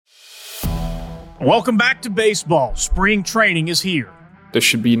Welcome back to baseball. Spring training is here. There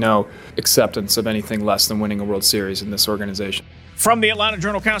should be no acceptance of anything less than winning a World Series in this organization. From the Atlanta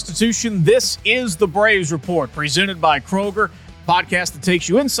Journal-Constitution, this is the Braves Report, presented by Kroger, podcast that takes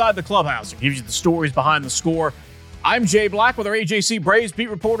you inside the clubhouse and gives you the stories behind the score. I'm Jay Black with our AJC Braves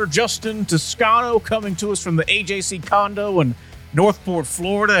beat reporter Justin Toscano, coming to us from the AJC condo in Northport,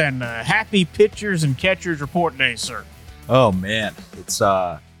 Florida, and happy pitchers and catchers report day, sir. Oh man,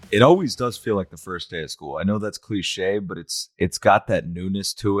 it always does feel like the first day of school. I know that's cliche, but it's got that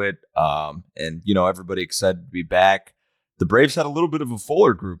newness to it. And everybody excited to be back. The Braves had a little bit of a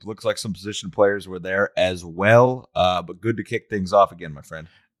fuller group. Looks like some position players were there as well. But good to kick things off again, my friend.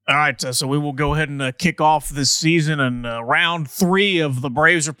 All right, so we will go ahead and kick off this season and round 3 of the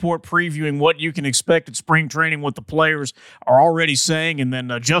Braves Report, previewing what you can expect at spring training, what the players are already saying, and then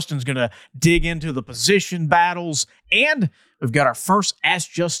Justin's going to dig into the position battles, and we've got our first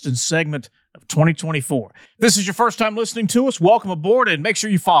Ask Justin segment of 2024. If this is your first time listening to us, welcome aboard, and make sure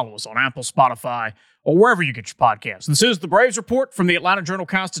you follow us on Apple, Spotify, or wherever you get your podcasts. This is the Braves Report from the Atlanta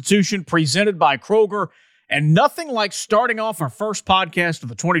Journal-Constitution, presented by Kroger. And nothing like starting off our first podcast of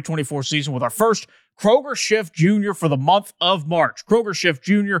the 2024 season with our first Kroger Chef Jr. for the month of March. Kroger Chef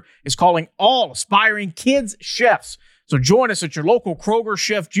Jr. is calling all aspiring kids chefs. So join us at your local Kroger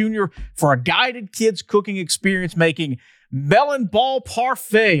Chef Jr. for a guided kids cooking experience making melon ball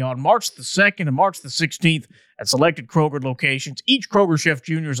parfait on March the 2nd and March the 16th at selected Kroger locations. Each Kroger Chef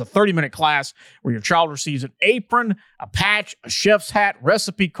Jr. is a 30-minute class where your child receives an apron, a patch, a chef's hat,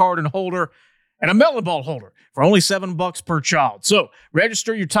 recipe card and holder, and a melon ball holder for only $7 per child. So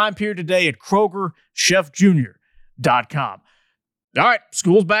register your time period today at KrogerChefJr.com. All right,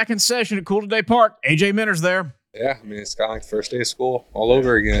 school's back in session at Cool Today Park. AJ Minter's there. Yeah, I mean, it's kind of like the first day of school all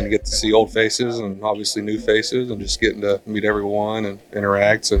over again. You get to see old faces and obviously new faces and just getting to meet everyone and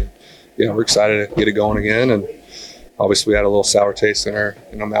interact. And, we're excited to get it going again. And obviously we had a little sour taste in our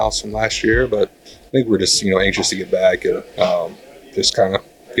mouths from last year, but I think we're just, anxious to get back and just kind of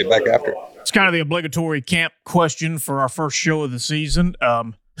get back after it. It's kind of the obligatory camp question for our first show of the season.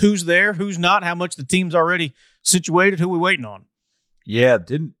 Who's there? Who's not? How much the team's already situated? Who we waiting on? Yeah,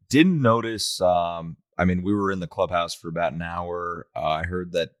 didn't notice. We were in the clubhouse for about an hour. I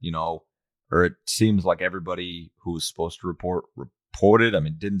heard that or it seems like everybody who was supposed to reported.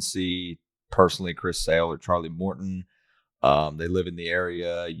 Didn't see personally Chris Sale or Charlie Morton. They live in the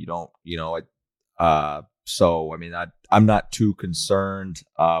area. So, I'm not too concerned.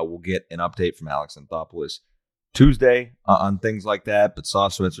 We'll get an update from Alex Anthopoulos Tuesday on things like that, but saw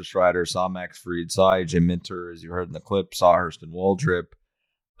Spencer Strider, saw Max Fried, saw AJ Minter, as you heard in the clip, saw Hurston Waldrip,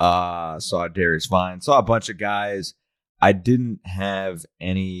 saw Darius Vine, saw a bunch of guys. I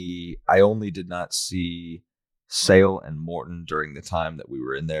only did not see Sale and Morton during the time that we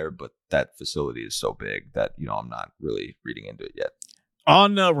were in there, but that facility is so big that, I'm not really reading into it yet.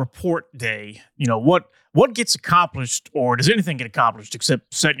 On report day, what gets accomplished, or does anything get accomplished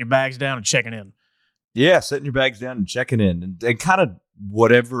except setting your bags down and checking in? Yeah, setting your bags down and checking in, and kind of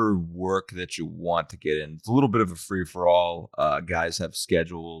whatever work that you want to get in. It's a little bit of a free-for-all. Guys have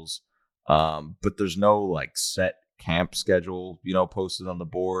schedules, but there's no set camp schedule, posted on the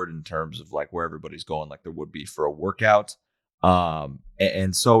board in terms of where everybody's going, like there would be for a workout.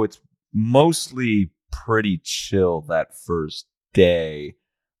 And so it's mostly pretty chill that first day,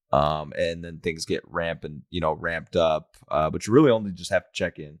 and then things get ramped up, but you really only just have to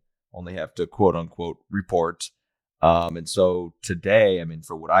check in, only have to quote unquote report. And so today,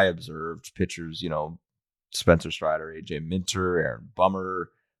 for what I observed, pitchers, Spencer Strider, AJ Minter, Aaron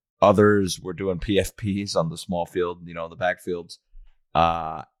Bummer, others were doing PFPs on the small field, the backfields,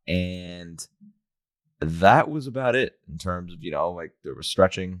 and that was about it in terms of there was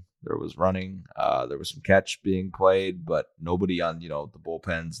stretching, there was running, there was some catch being played, but nobody on, the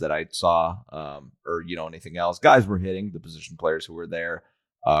bullpens that I saw, or, anything else. Guys were hitting, the position players who were there,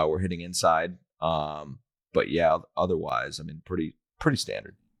 were hitting inside. But yeah, otherwise, pretty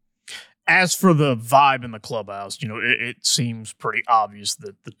standard. As for the vibe in the clubhouse, it seems pretty obvious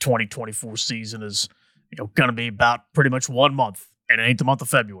that the 2024 season is, going to be about pretty much 1 month, and it ain't the month of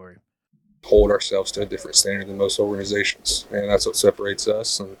February. Hold ourselves to a different standard than most organizations, and that's what separates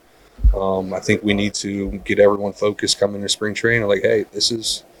us. And I think we need to get everyone focused coming into spring training. Hey, this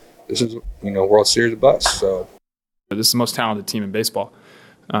is World Series of bust. So this is the most talented team in baseball.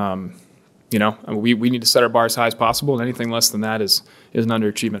 We need to set our bar as high as possible, and anything less than that is an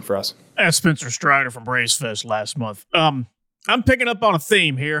underachievement for us. That's Spencer Strider from Braves Fest last month. I'm picking up on a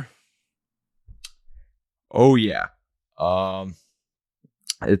theme here. Oh yeah,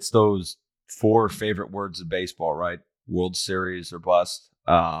 it's those 4 favorite words of baseball, right? World Series or bust.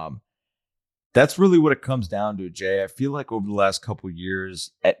 That's really what it comes down to, Jay. I feel like over the last couple of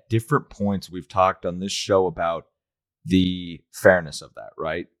years, at different points, we've talked on this show about the fairness of that,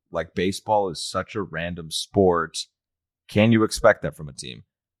 right? Like baseball is such a random sport. Can you expect that from a team?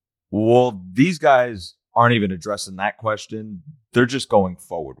 Well, these guys aren't even addressing that question. They're just going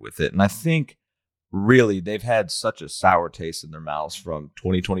forward with it. And I think really they've had such a sour taste in their mouths from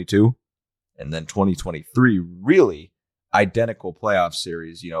 2022 and then 2023, really identical playoff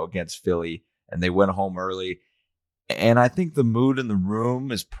series, against Philly. And they went home early. And I think the mood in the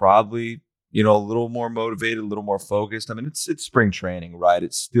room is probably, a little more motivated, a little more focused. I mean, it's spring training, right?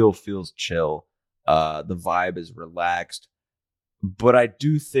 It still feels chill. The vibe is relaxed. But I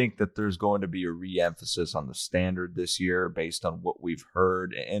do think that there's going to be a re-emphasis on the standard this year based on what we've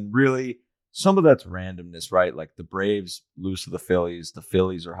heard. And really, some of that's randomness, right? Like the Braves lose to the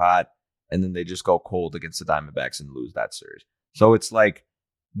Phillies are hot, and then they just go cold against the Diamondbacks and lose that series. So it's like,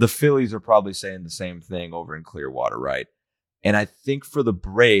 the Phillies are probably saying the same thing over in Clearwater, right? And I think for the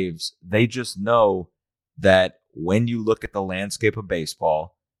Braves, they just know that when you look at the landscape of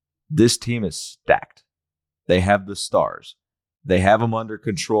baseball, this team is stacked. They have the stars. They have them under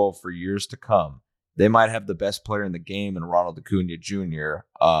control for years to come. They might have the best player in the game in Ronald Acuna Jr.,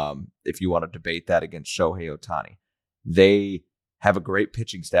 if you want to debate that against Shohei Ohtani. They have a great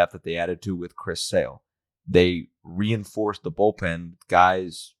pitching staff that they added to with Chris Sale. They reinforced the bullpen,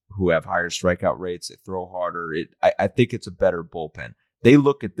 guys who have higher strikeout rates. They throw harder. I think it's a better bullpen. They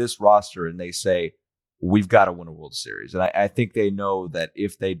look at this roster and they say, we've got to win a World Series. And I think they know that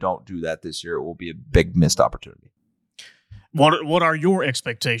if they don't do that this year, it will be a big missed opportunity. What are your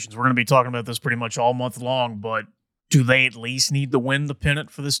expectations? We're going to be talking about this pretty much all month long, but do they at least need to win the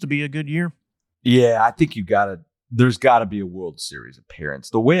pennant for this to be a good year? Yeah, I think there's got to be a World Series appearance.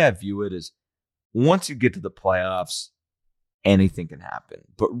 The way I view it is, once you get to the playoffs, anything can happen.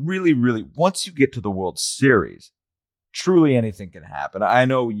 But really, really, once you get to the World Series, truly anything can happen. I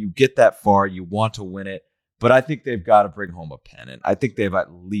know you get that far, you want to win it, but I think they've got to bring home a pennant. I think they've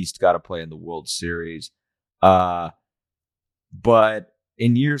at least got to play in the World Series. But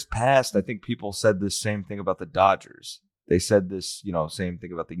in years past, I think people said the same thing about the Dodgers. They said this, same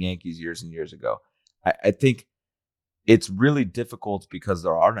thing about the Yankees years and years ago. I think it's really difficult because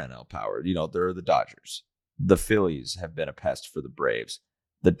there are NL power. There are the Dodgers. The Phillies have been a pest for the Braves.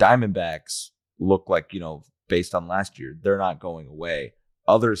 The Diamondbacks look like, based on last year, they're not going away.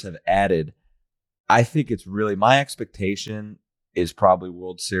 Others have added. I think it's really, my expectation is probably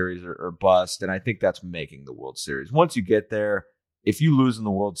World Series or bust. And I think that's making the World Series. Once you get there, if you lose in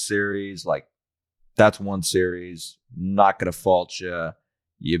the World Series, like that's one series, not going to fault you.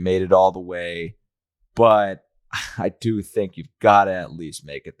 You made it all the way. But I do think you've got to at least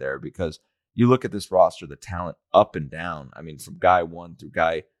make it there, because you look at this roster, the talent up and down. I mean, from guy 1 through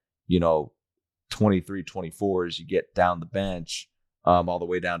guy, 23, 24, as you get down the bench, all the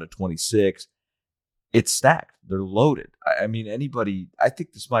way down to 26. It's stacked. They're loaded. I mean, I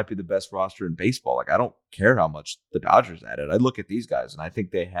think this might be the best roster in baseball. Like, I don't care how much the Dodgers added. I look at these guys, and I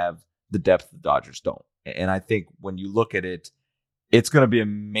think they have the depth the Dodgers don't. And I think when you look at it, it's going to be a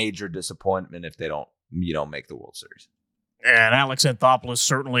major disappointment if they don't make the World Series. And Alex Anthopoulos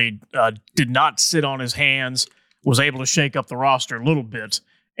certainly did not sit on his hands, was able to shake up the roster a little bit.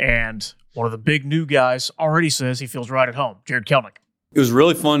 And one of the big new guys already says he feels right at home, Jarred Kelenic. It was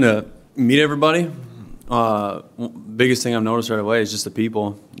really fun to meet everybody. Biggest thing I've noticed right away is just the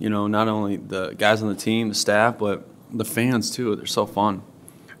people, not only the guys on the team, the staff, but the fans too. They're so fun.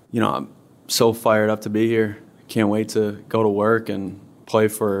 I'm so fired up to be here. Can't wait to go to work and play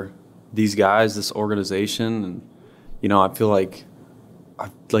for these guys, this organization. And, I feel like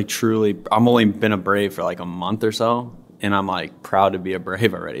truly, I've only been a Brave for like a month or so, and I'm like proud to be a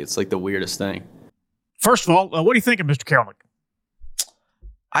Brave already. It's like the weirdest thing. First of all, what do you think of Mr. Kelenic?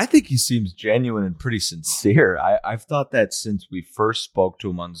 I think he seems genuine and pretty sincere. I've thought that since we first spoke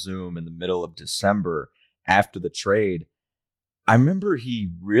to him on Zoom in the middle of December after the trade. I remember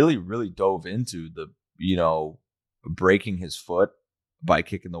he really, really dove into the, breaking his foot by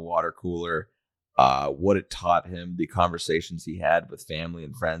kicking the water cooler, what it taught him, the conversations he had with family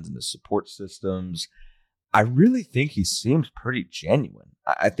and friends and the support systems. I really think he seems pretty genuine.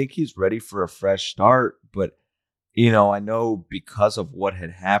 I think he's ready for a fresh start, but I know because of what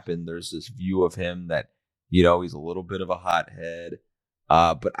had happened, there's this view of him that, he's a little bit of a hothead.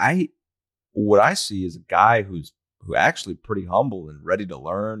 But what I see is a guy who actually pretty humble and ready to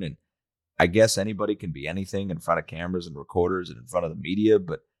learn. And I guess anybody can be anything in front of cameras and recorders and in front of the media.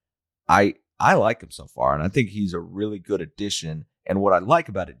 But I like him so far, and I think he's a really good addition. And what I like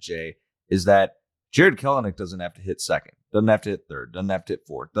about it, Jay, is that Jarred Kelenic doesn't have to hit second. doesn't have to hit third, doesn't have to hit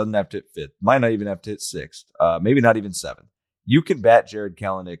fourth, doesn't have to hit fifth, might not even have to hit sixth, maybe not even seventh. You can bat Jarred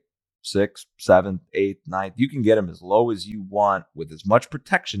Kelenic 6th, 7th, 8th, 9th. You can get him as low as you want with as much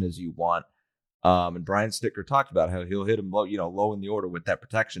protection as you want. And Brian Snitker talked about how he'll hit him low in the order with that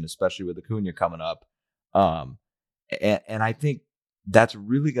protection, especially with Acuna coming up. And I think that's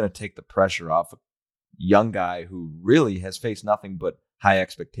really going to take the pressure off a young guy who really has faced nothing but high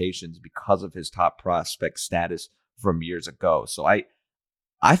expectations because of his top prospect status from years ago. So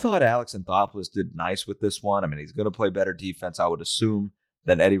I thought Alex Anthopoulos did nice with this one. I mean, he's going to play better defense, I would assume,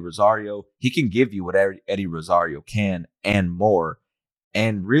 than Eddie Rosario. He can give you what Eddie Rosario can and more.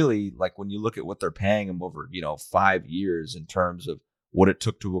 And really, like when you look at what they're paying him over, 5 years in terms of what it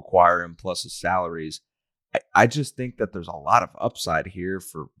took to acquire him plus his salaries, I just think that there's a lot of upside here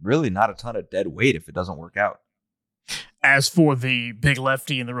for really not a ton of dead weight if it doesn't work out. As for the big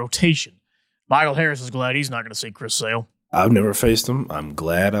lefty in the rotation, Michael Harris is glad he's not going to see Chris Sale. I've never faced him. I'm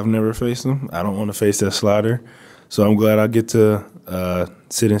glad I've never faced him. I don't want to face that slider. So I'm glad I get to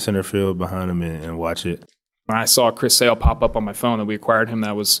sit in center field behind him and watch it. When I saw Chris Sale pop up on my phone that we acquired him,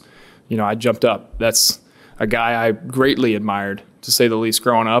 that was, I jumped up. That's a guy I greatly admired, to say the least,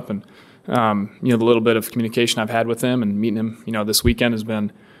 growing up. And, the little bit of communication I've had with him and meeting him, this weekend has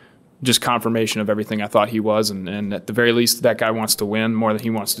been just confirmation of everything I thought he was. And at the very least, that guy wants to win more than he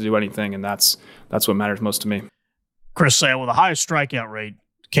wants to do anything. And that's what matters most to me. Chris Sale with the highest strikeout rate,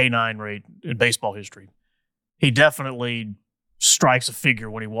 K9 rate in baseball history. He definitely strikes a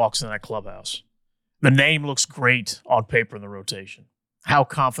figure when he walks in that clubhouse. The name looks great on paper in the rotation. How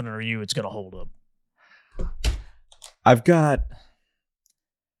confident are you it's going to hold up? I've got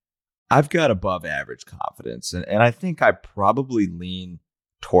above average confidence, and I think I probably lean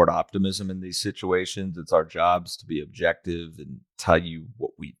toward optimism in these situations. It's our jobs to be objective and tell you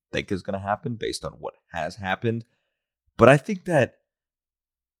what we think is going to happen based on what has happened. But I think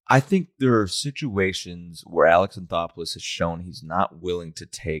there are situations where Alex Anthopoulos has shown he's not willing to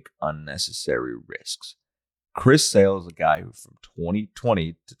take unnecessary risks. Chris Sale is a guy who from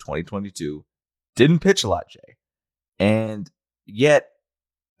 2020 to 2022 didn't pitch a lot, Jay. And yet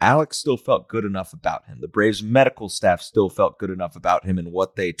Alex still felt good enough about him. The Braves medical staff still felt good enough about him and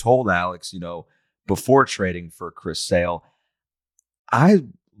what they told Alex, before trading for Chris Sale. I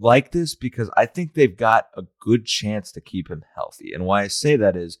like this because I think they've got a good chance to keep him healthy. And why I say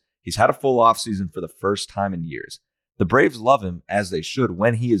that is he's had a full offseason for the first time in years. The Braves love him, as they should,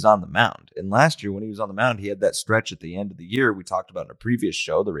 when he is on the mound. And last year when he was on the mound, he had that stretch at the end of the year we talked about in a previous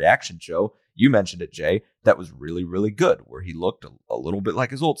show, the reaction show. You mentioned it, Jay. That was really, really good, where he looked a little bit like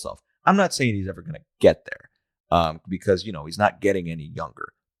his old self. I'm not saying he's ever going to get there because, he's not getting any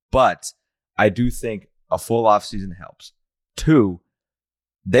younger. But I do think a full offseason helps. 2,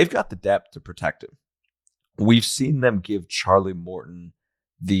 they've got the depth to protect him. We've seen them give Charlie Morton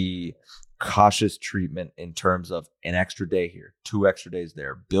the cautious treatment in terms of an extra day here, 2 extra days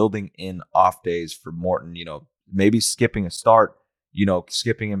there, building in off days for Morton, maybe skipping a start,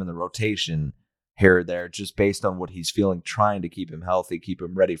 skipping him in the rotation here or there, just based on what he's feeling, trying to keep him healthy, keep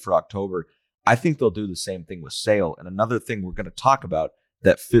him ready for October. I think they'll do the same thing with Sale. And another thing we're going to talk about,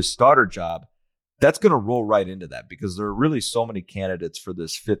 that 5th starter job, that's going to roll right into that because there are really so many candidates for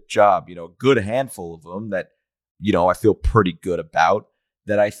this 5th job, a good handful of them that, I feel pretty good about,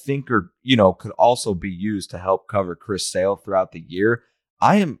 that I think are, could also be used to help cover Chris Sale throughout the year.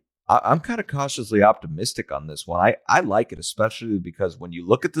 I'm kind of cautiously optimistic on this one. I like it, especially because when you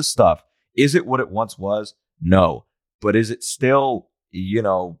look at the stuff, is it what it once was? No. But is it still,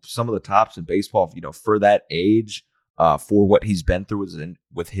 some of the tops in baseball, for that age, for what he's been through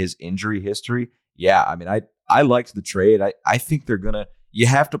with his injury history? Yeah, I mean, I liked the trade. I think you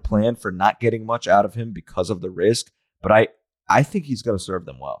have to plan for not getting much out of him because of the risk, but I think he's going to serve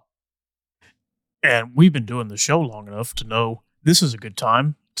them well. And we've been doing the show long enough to know this is a good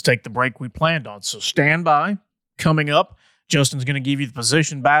time to take the break we planned on. So stand by. Coming up, Justin's going to give you the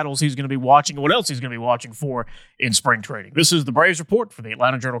position battles he's going to be watching and what else he's going to be watching for in spring training. This is the Braves Report for the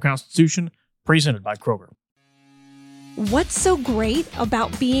Atlanta Journal-Constitution, presented by Kroger. What's so great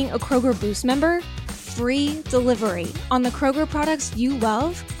about being a Kroger Boost member? Free delivery on the Kroger products you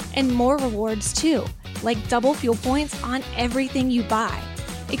love and more rewards too, like double fuel points on everything you buy.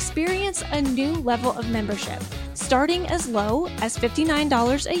 Experience a new level of membership, starting as low as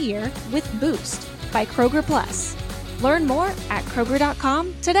 $59 a year with Boost by Kroger Plus. Learn more at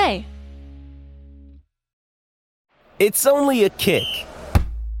Kroger.com today. It's only a kick,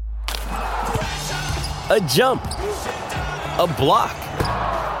 a jump, a block.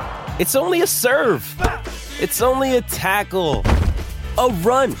 It's only a serve. It's only a tackle, a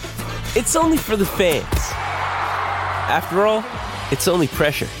run. It's only for the fans. After all, it's only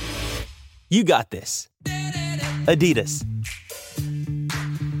pressure. You got this. Adidas.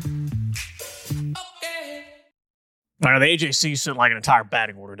 Now, the AJC sent like an entire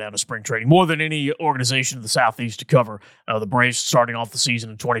batting order down to spring training, more than any organization in the Southeast to cover the Braves starting off the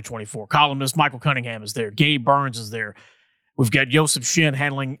season in 2024. Columnist Michael Cunningham is there. Gabe Burns is there. We've got Joseph Shin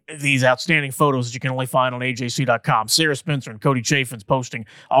handling these outstanding photos that you can only find on AJC.com. Sarah Spencer and Cody Chafin's posting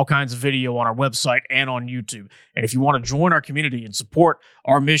all kinds of video on our website and on YouTube. And if you want to join our community and support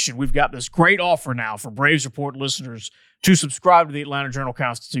our mission, we've got this great offer now for Braves Report listeners to subscribe to the Atlanta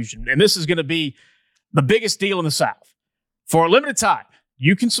Journal-Constitution. And this is going to be the biggest deal in the South. For a limited time,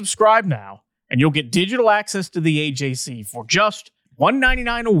 you can subscribe now, and you'll get digital access to the AJC for just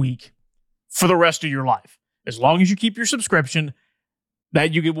 $1.99 a week for the rest of your life. As long as you keep your subscription,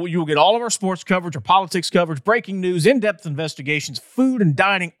 that you'll get all of our sports coverage, our politics coverage, breaking news, in-depth investigations, food and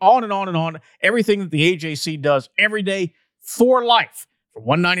dining, on and on and on. Everything that the AJC does every day for life for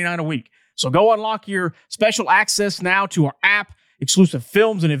 $1.99 a week. So go unlock your special access now to our app, exclusive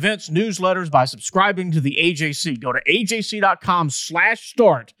films and events, newsletters by subscribing to the AJC. Go to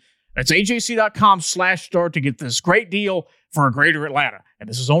ajc.com/start. That's ajc.com/start to get this great deal for a greater Atlanta. And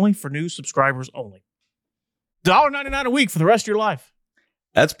this is only for new subscribers only. $1.99 a week for the rest of your life.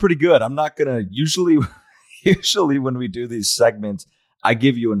 That's pretty good. I'm not going to usually when we do these segments, I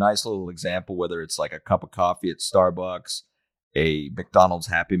give you a nice little example, whether it's like a cup of coffee at Starbucks, a McDonald's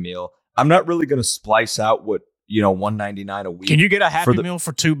Happy Meal. I'm not really going to splice out what, $1.99 a week. Can you get a Happy Meal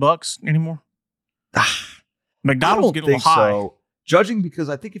for $2 anymore? McDonald's get a little high. So. Judging because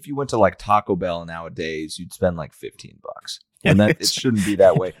I think if you went to like Taco Bell nowadays, you'd spend like $15. And that it shouldn't be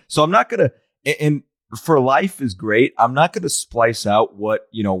that way. So I'm not going to, and for life is great. I'm not going to splice out what,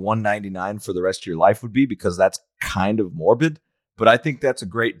 $1.99 for the rest of your life would be, because that's kind of morbid. But I think that's a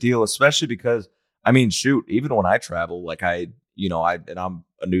great deal, especially because, shoot, even when I travel, like and I'm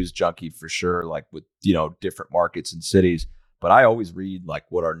a news junkie for sure, like with, different markets and cities, but I always read like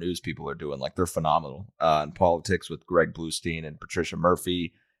what our news people are doing. Like they're phenomenal in politics with Greg Bluestein and Patricia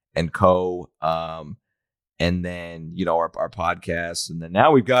Murphy and co. And then, our podcasts. And then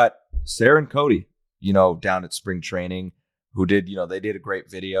now we've got Sarah and Cody, down at spring training, who did, they did a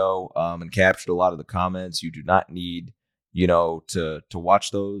great video and captured a lot of the comments. You do not need, to watch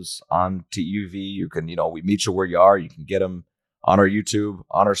those on TUV. You can, we meet you where you are. You can get them on our YouTube,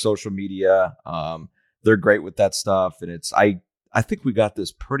 on our social media. They're great with that stuff. And I think we got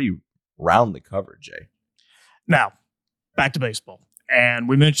this pretty roundly covered, Jay. Now, back to baseball. And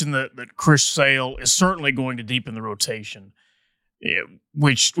we mentioned that Chris Sale is certainly going to deepen the rotation,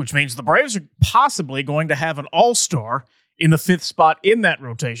 which means the Braves are possibly going to have an all-star in the fifth spot in that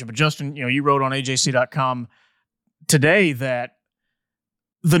rotation. But Justin, you wrote on AJC.com today that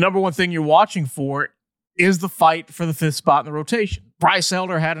the number one thing you're watching for is the fight for the fifth spot in the rotation. Bryce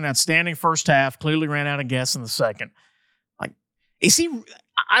Elder had an outstanding first half, clearly ran out of gas in the second. Like, is he?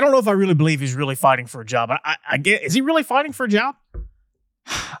 I don't know if I really believe he's really fighting for a job. I get, is he really fighting for a job?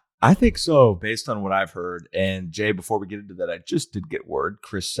 I think so, based on what I've heard. And Jay, before we get into that, I just did get word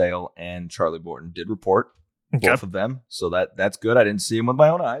Chris Sale and Charlie Morton did report, both of them. So that's good. I didn't see them with my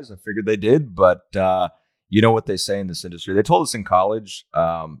own eyes. I figured they did, but you know what they say in this industry. They told us in college,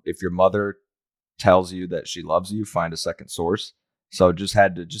 if your mother tells you that she loves you, find a second source. So just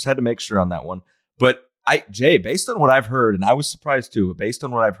had to make sure on that one. But Jay, based on what I've heard, and I was surprised too, but based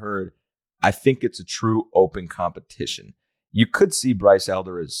on what I've heard, I think it's a true open competition. You could see Bryce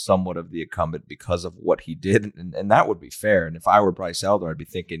Elder as somewhat of the incumbent because of what he did, and that would be fair. And if I were Bryce Elder, I'd be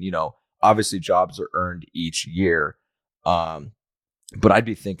thinking, obviously jobs are earned each year. But I'd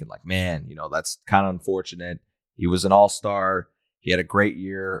be thinking like, man, that's kind of unfortunate. He was an all-star. He had a great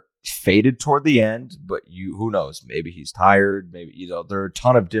year, faded toward the end, but who knows? Maybe he's tired. Maybe, there are a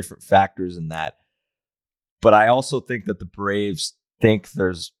ton of different factors in that. But I also think that the Braves think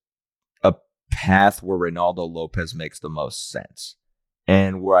there's a path where Reynaldo Lopez makes the most sense.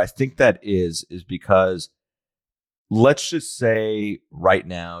 And where I think that is because let's just say right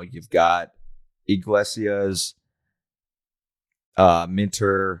now you've got Iglesias,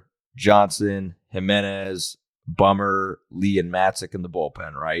 Minter, Johnson, Jimenez, Bummer, Lee, and Matzik in the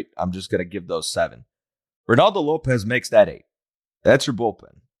bullpen, right? I'm just going to give those 7. Reynaldo Lopez makes that 8. That's your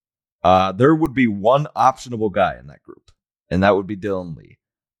bullpen. There would be one optionable guy in that group, and that would be Dylan Lee.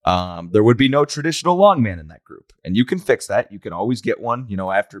 There would be no traditional long man in that group, and you can fix that. You can always get one,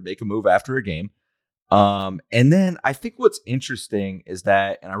 make a move after a game. And then I think what's interesting is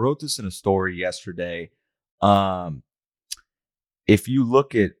that, and I wrote this in a story yesterday, if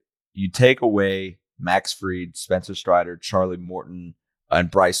you take away Max Fried, Spencer Strider, Charlie Morton,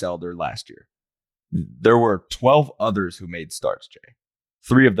 and Bryce Elder last year, There were 12 others who made starts, Jay.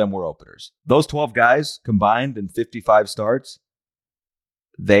 3 of them were openers. Those 12 guys combined in 55 starts,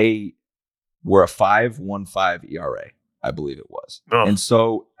 they were a 5.15 ERA, I believe it was. Oh. And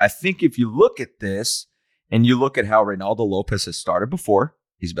so I think if you look at this and you look at how Reynaldo Lopez has started before,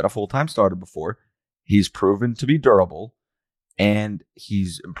 he's been a full-time starter before, he's proven to be durable, and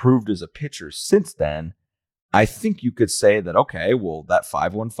he's improved as a pitcher since then. I think you could say that, okay, well, that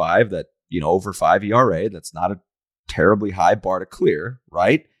 5.15, that, over 5 ERA, that's not a terribly high bar to clear,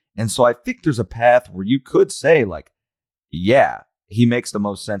 right? And so I think there's a path where you could say, like, yeah, he makes the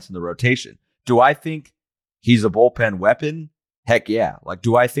most sense in the rotation. Do I think he's a bullpen weapon? Heck yeah. Like,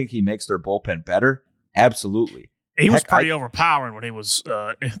 do I think he makes their bullpen better? Absolutely. He was pretty overpowering when he was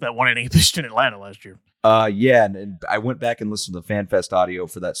that one inning he pitched in Atlanta last year. Yeah, and I went back and listened to the FanFest audio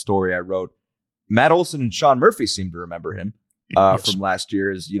for that story I wrote. Matt Olson and Sean Murphy seem to remember him from last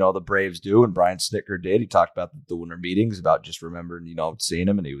year, as the Braves do, and Brian Snitker did. He talked about the winter meetings, about just remembering, seeing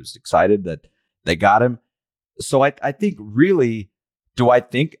him, and he was excited that they got him. So I think really, I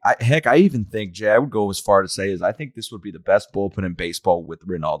even think, Jay, I would go as far to say is I think this would be the best bullpen in baseball with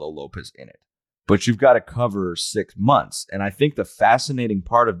Reynaldo Lopez in it. But you've got to cover 6 months. And I think the fascinating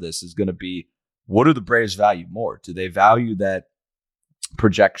part of this is going to be, what do the Braves value more? Do they value that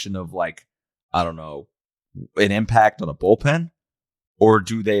projection of, like, I don't know, an impact on a bullpen? Or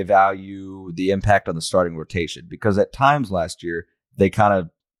do they value the impact on the starting rotation? Because at times last year, they kind of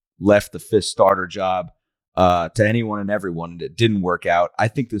left the 5th starter job to anyone and everyone, and it didn't work out. I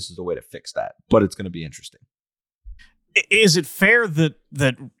think this is a way to fix that, but it's going to be interesting. Is it fair that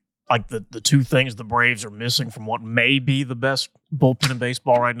like the 2 things the Braves are missing from what may be the best bullpen in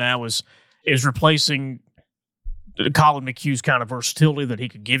baseball right now is replacing Colin McHugh's kind of versatility, that he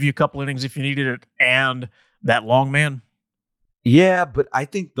could give you a couple innings if you needed it, and that long man? Yeah, but I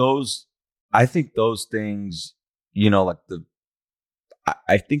think those things,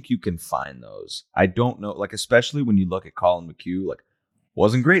 I think you can find those. I don't know, like, especially when you look at Colin McHugh, like,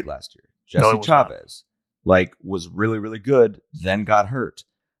 wasn't great last year. Jesse Chavez, like, was really, really good, then got hurt.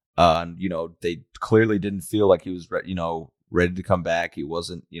 They clearly didn't feel like he was, ready to come back. He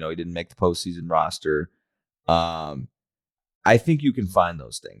wasn't, he didn't make the postseason roster. I think you can find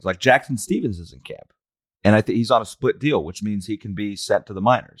those things. Like, Jackson Stevens is in camp, and I think he's on a split deal, which means he can be sent to the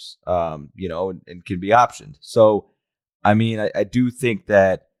minors, and can be optioned. So, I mean, I do think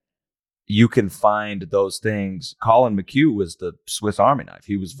that you can find those things. Colin McHugh was the Swiss Army knife.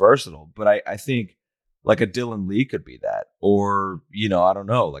 He was versatile, but I think like a Dylan Lee could be that. Or, I don't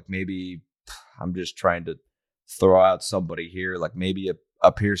know, like maybe I'm just trying to throw out somebody here, like maybe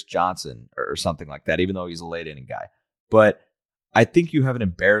a Pierce Johnson or something like that, even though he's a late inning guy. But I think you have an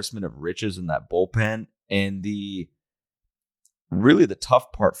embarrassment of riches in that bullpen. And the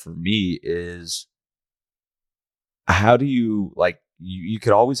tough part for me is, how do you, like, you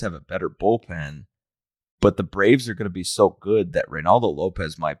could always have a better bullpen, but the Braves are going to be so good that Reynaldo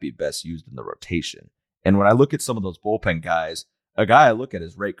Lopez might be best used in the rotation. And when I look at some of those bullpen guys, a guy I look at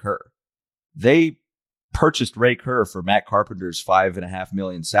is Ray Kerr. They purchased Ray Kerr for Matt Carpenter's $5.5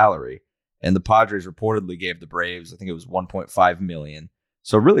 million salary, and the Padres reportedly gave the Braves, I think it was $1.5 million.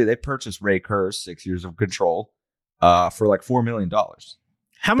 So really, they purchased Ray Kerr, 6 years of control, for like $4 million.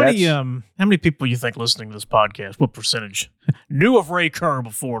 How many people you think listening to this podcast, what percentage knew of Ray Kerr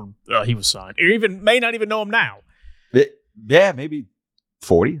before he was signed, or even may not even know him now? Yeah, maybe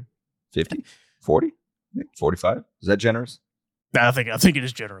 40, 50, 40, 45. Is that generous? I think it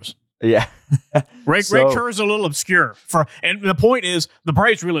is generous. Yeah. Ray Kerr is a little obscure. And the point is, the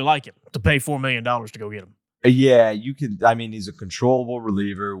Braves really like him to pay $4 million to go get him. Yeah, you can. I mean, he's a controllable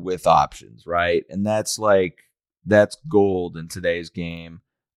reliever with options, right? And that's gold in today's game.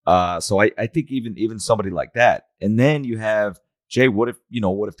 So I think even somebody like that. And then you have, Jay, what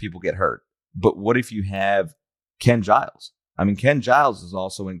if people get hurt? But what if you have Ken Giles? I mean, Ken Giles is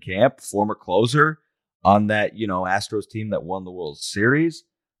also in camp, former closer on that, Astros team that won the World Series.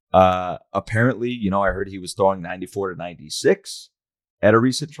 Apparently, I heard he was throwing 94 to 96 at a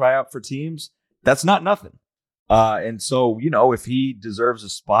recent tryout for teams. That's not nothing. And so, if he deserves a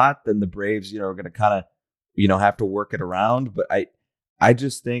spot, then the Braves, are going to kind of, have to work it around. But I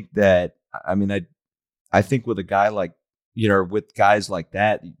just think that, I think with a guy like, with guys like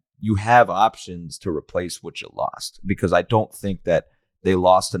that, you have options to replace what you lost, because I don't think that they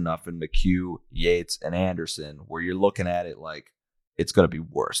lost enough in McHugh, Yates, and Anderson where you're looking at it like it's going to be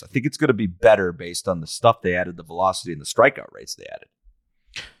worse. I think it's going to be better based on the stuff they added, the velocity and the strikeout rates they added.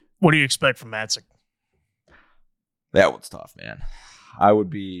 What do you expect from Matzek? That one's tough, man. I would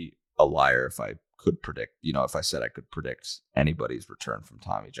be a liar if I could predict, if I said I could predict anybody's return from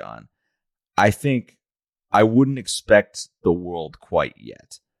Tommy John. I think I wouldn't expect the world quite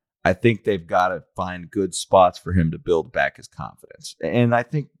yet. I think they've got to find good spots for him to build back his confidence. And I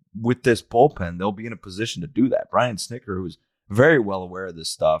think with this bullpen, they'll be in a position to do that. Brian Snicker, who's very well aware of this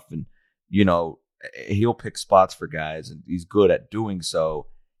stuff, and, he'll pick spots for guys, and he's good at doing so.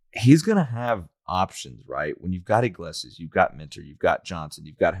 He's going to have options, right? When you've got Iglesias, you've got Minter, you've got Johnson,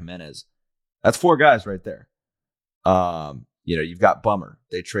 you've got Jimenez. That's 4 guys right there. You've got Bummer.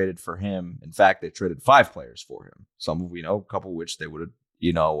 They traded for him. In fact, they traded 5 players for him. Some we know, a couple of which they would have,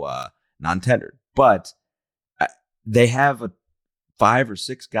 non-tendered. But they have 5 or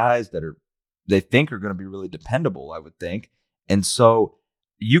 6 guys that they think are going to be really dependable, I would think. And so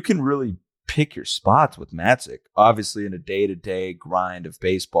you can really pick your spots with Matzek. Obviously, in a day-to-day grind of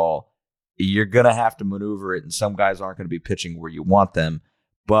baseball, you're going to have to maneuver it, and some guys aren't going to be pitching where you want them.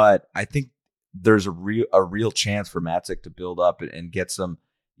 But I think there's a real chance for Matzek to build up and get some,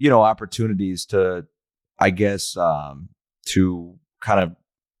 opportunities to, I guess, to kind of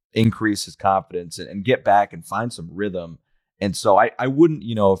increase his confidence and get back and find some rhythm. And so I wouldn't,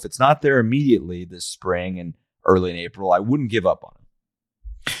 if it's not there immediately this spring and early in April, I wouldn't give up on him.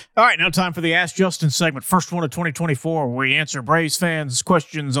 All right, now time for the Ask Justin segment. First one of 2024, where we answer Braves fans'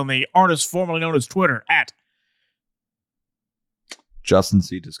 questions on the artist formerly known as Twitter, at Justin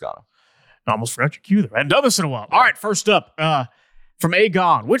C. Toscano. I almost forgot your cue there. I hadn't done this in a while. All right, first up, from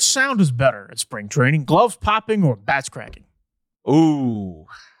Agon. Which sound is better at spring training, gloves popping or bats cracking? Ooh,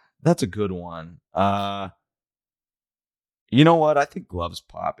 that's a good one. You know what? I think gloves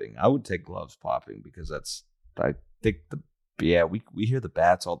popping. I would take gloves popping because I think we hear the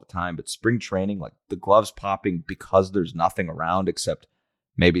bats all the time, but spring training, like the gloves popping because there's nothing around except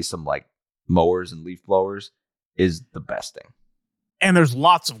maybe some like mowers and leaf blowers is the best thing. And there's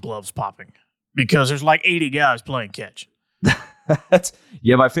lots of gloves popping because there's like 80 guys playing catch.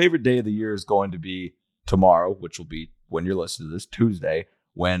 My favorite day of the year is going to be tomorrow, which will be when you're listening to this, Tuesday,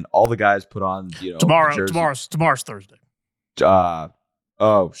 when all the guys put on, tomorrow's Thursday.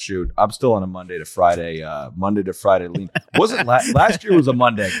 Oh shoot, I'm still on a Monday to Friday lean. Wasn't last year was a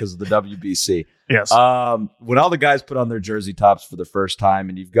Monday because of the WBC. Yes. When all the guys put on their jersey tops for the first time,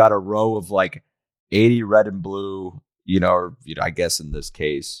 and you've got a row of like 80 red and blue, I guess in this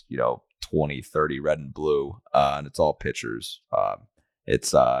case, 20, 30 red and blue, and it's all pitchers.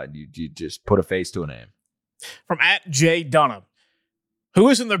 It's you just put a face to a name. From at J Dunham, who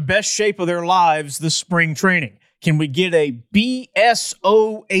is in their best shape of their lives this spring training? Can we get a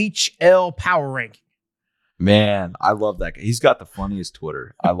BSOHL power ranking? Man, I love that guy. He's got the funniest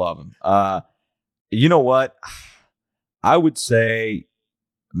Twitter. I love him. You know what? I would say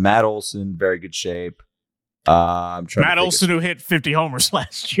Matt Olson, very good shape. Matt Olson, who hit 50 homers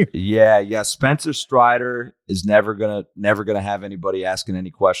last year. Yeah. Spencer Strider is never gonna have anybody asking any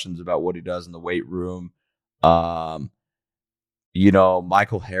questions about what he does in the weight room. Michael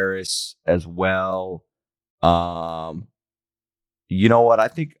Harris as well. You know what? I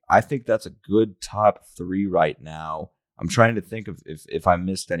think that's a good top 3 right now. I'm trying to think of if I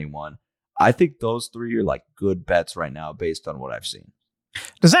missed anyone. I think those 3 are like good bets right now based on what I've seen.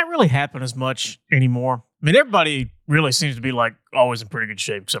 Does that really happen as much anymore? I mean, everybody really seems to be like always in pretty good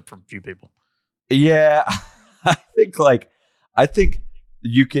shape except for a few people. Yeah. I think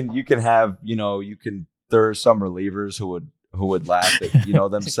you can have, there are some relievers who would laugh at,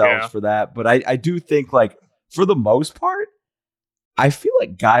 themselves for that. But I do think like, for the most part, I feel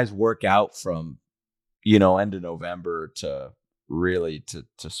like guys work out from, end of November to really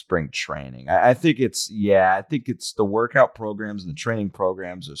to spring training. I think it's the workout programs and the training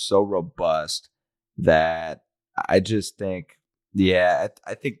programs are so robust that I just think, I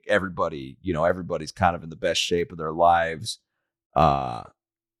think everybody, everybody's kind of in the best shape of their lives. I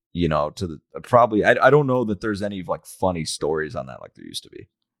don't know that there's any like funny stories on that like there used to be.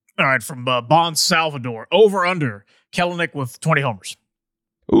 All right, from Bon Salvador. Over under Kelenic with 20 homers.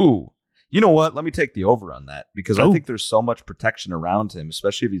 Ooh. You know what? Let me take the over on that because I think there's so much protection around him,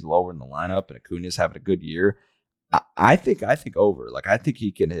 especially if he's lower in the lineup and Acuna's having a good year. I think over. Like, I think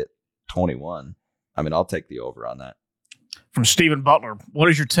he can hit 21. I mean, I'll take the over on that. From Stephen Butler. What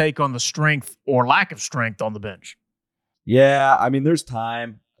is your take on the strength or lack of strength on the bench? Yeah, I mean, there's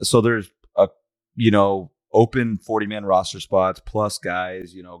time. So there's open 40-man roster spots plus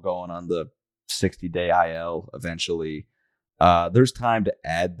guys, going on the 60-day IL eventually. There's time to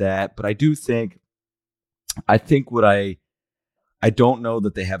add that, but I don't know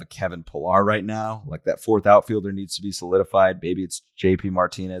that they have a Kevin Pillar right now. Like that 4th outfielder needs to be solidified. Maybe it's JP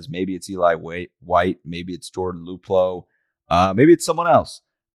Martinez. Maybe it's Eli White. Maybe it's Jordan Luplow. Maybe it's someone else.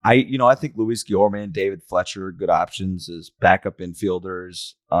 I think Luis Guillorme and David Fletcher are good options as backup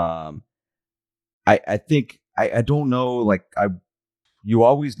infielders. I think I don't know. Like you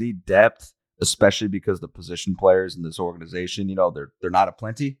always need depth, especially because the position players in this organization, you know, they're not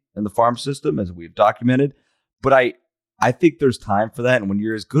aplenty in the farm system, as we've documented. But I think there's time for that. And when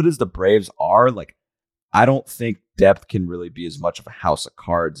you're as good as the Braves are, like, I don't think depth can really be as much of a house of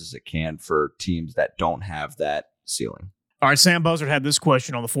cards as it can for teams that don't have that ceiling. All right, Sam Buzzard had this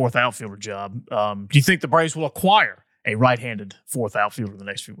question on the fourth outfielder job. Do you think the Braves will acquire a right-handed fourth outfielder in the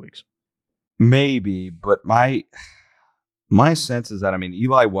next few weeks? Maybe, but my sense is that, I mean,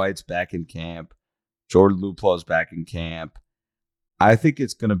 Eli White's back in camp. Jordan Luplow's back in camp. I think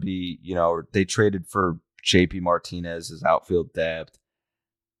it's going to be, you know, they traded for JP Martinez as outfield depth.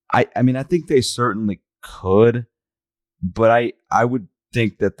 I mean, I think they certainly could, but I would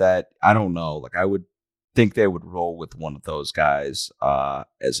think that I don't know. Like, I would think they would roll with one of those guys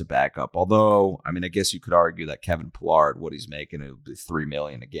as a backup. Although, I mean, I guess you could argue that Kevin Pillar, what he's making, it would be $3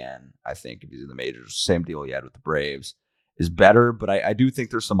 million again. I think if he's in the majors, same deal he had with the Braves, is better. But I do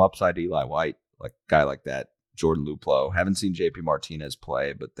think there's some upside to Eli White, like a guy like that, Jordan Luplow. Haven't seen JP Martinez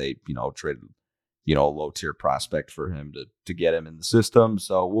play, but they, you know, traded, you know, a low tier prospect for him to get him in the system.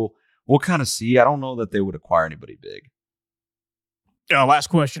 So we'll kind of see. I don't know that they would acquire anybody big. Last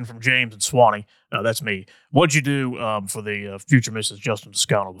question from James and Swanee. That's me. What'd you do for the future Mrs. Justin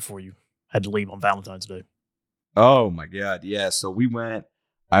Toscano before you had to leave on Valentine's Day? Oh my God. Yeah. So we went,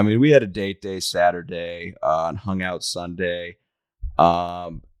 I mean, we had a date day Saturday and hung out Sunday.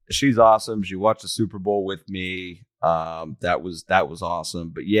 She's awesome. She watched the Super Bowl with me. That was awesome.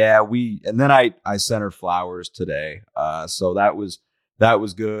 But yeah, and then I sent her flowers today. So that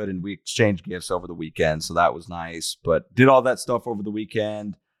was good. And we exchanged gifts over the weekend. So that was nice, but did all that stuff over the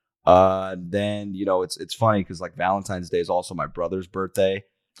weekend. Then, you know, it's funny because like Valentine's Day is also my brother's birthday.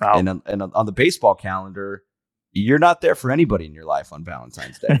 Oh. And on the baseball calendar, you're not there for anybody in your life on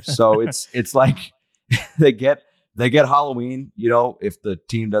Valentine's Day. So it's like they get Halloween, you know, if the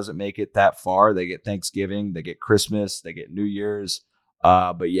team doesn't make it that far, they get Thanksgiving, they get Christmas, they get New Year's.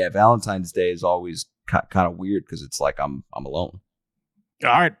 But yeah, Valentine's Day is always kind of weird because it's like I'm alone. All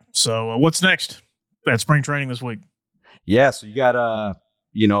right. So what's next at spring training this week? Yeah. So you got,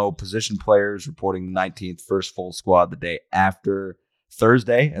 you know, position players reporting the 19th, first full squad the day after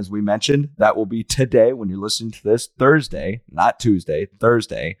Thursday, as we mentioned. That will be today when you're listening to this. Thursday, not Tuesday,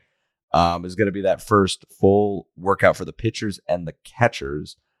 Thursday. Is going to be that first full workout for the pitchers and the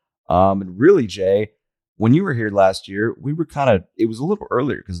catchers. And really, Jay, when you were here last year, we were it was a little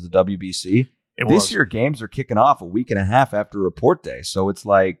earlier because of the WBC. This year, games are kicking off a week and a half after report day. So it's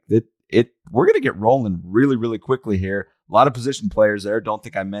like we're going to get rolling really, really quickly here. A lot of position players there. Don't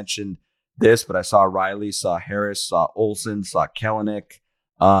think I mentioned this, but I saw Riley, saw Harris, saw Olsen, saw Kelenic.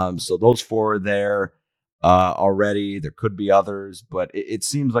 So those four are there. Already. There could be others, but it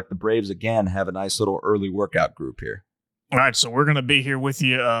seems like the Braves, again, have a nice little early workout group here. All right, so we're going to be here with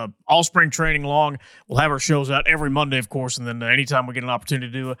you all spring training long. We'll have our shows out every Monday, of course, and then anytime we get an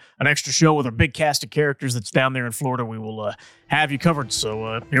opportunity to do an extra show with our big cast of characters that's down there in Florida, we will have you covered.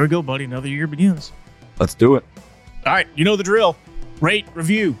 So here we go, buddy. Another year begins. Let's do it. All right, you know the drill. Rate,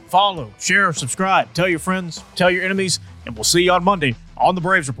 review, follow, share, subscribe, tell your friends, tell your enemies, and we'll see you on Monday on the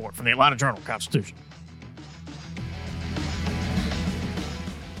Braves Report from the Atlanta Journal-Constitution.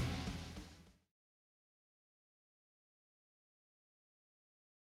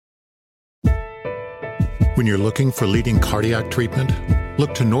 When you're looking for leading cardiac treatment,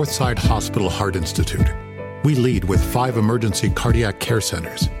 look to Northside Hospital Heart Institute. We lead with 5 emergency cardiac care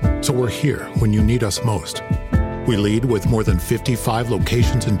centers, so we're here when you need us most. We lead with more than 55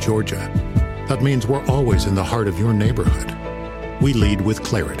 locations in Georgia. That means we're always in the heart of your neighborhood. We lead with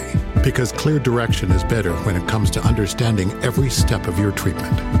clarity, because clear direction is better when it comes to understanding every step of your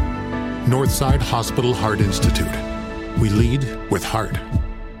treatment. Northside Hospital Heart Institute. We lead with heart.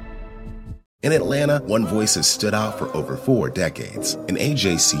 In Atlanta, one voice has stood out for over 4 decades. An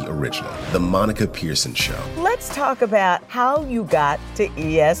AJC original, The Monica Pearson Show. Let's talk about how you got to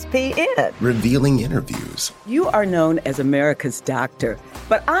ESPN. Revealing interviews. You are known as America's doctor,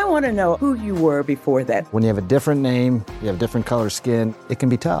 but I want to know who you were before that. When you have a different name, you have different color skin, it can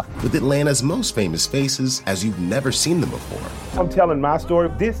be tough. With Atlanta's most famous faces as you've never seen them before. I'm telling my story.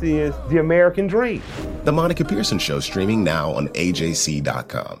 This is the American dream. The Monica Pearson Show, streaming now on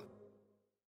AJC.com.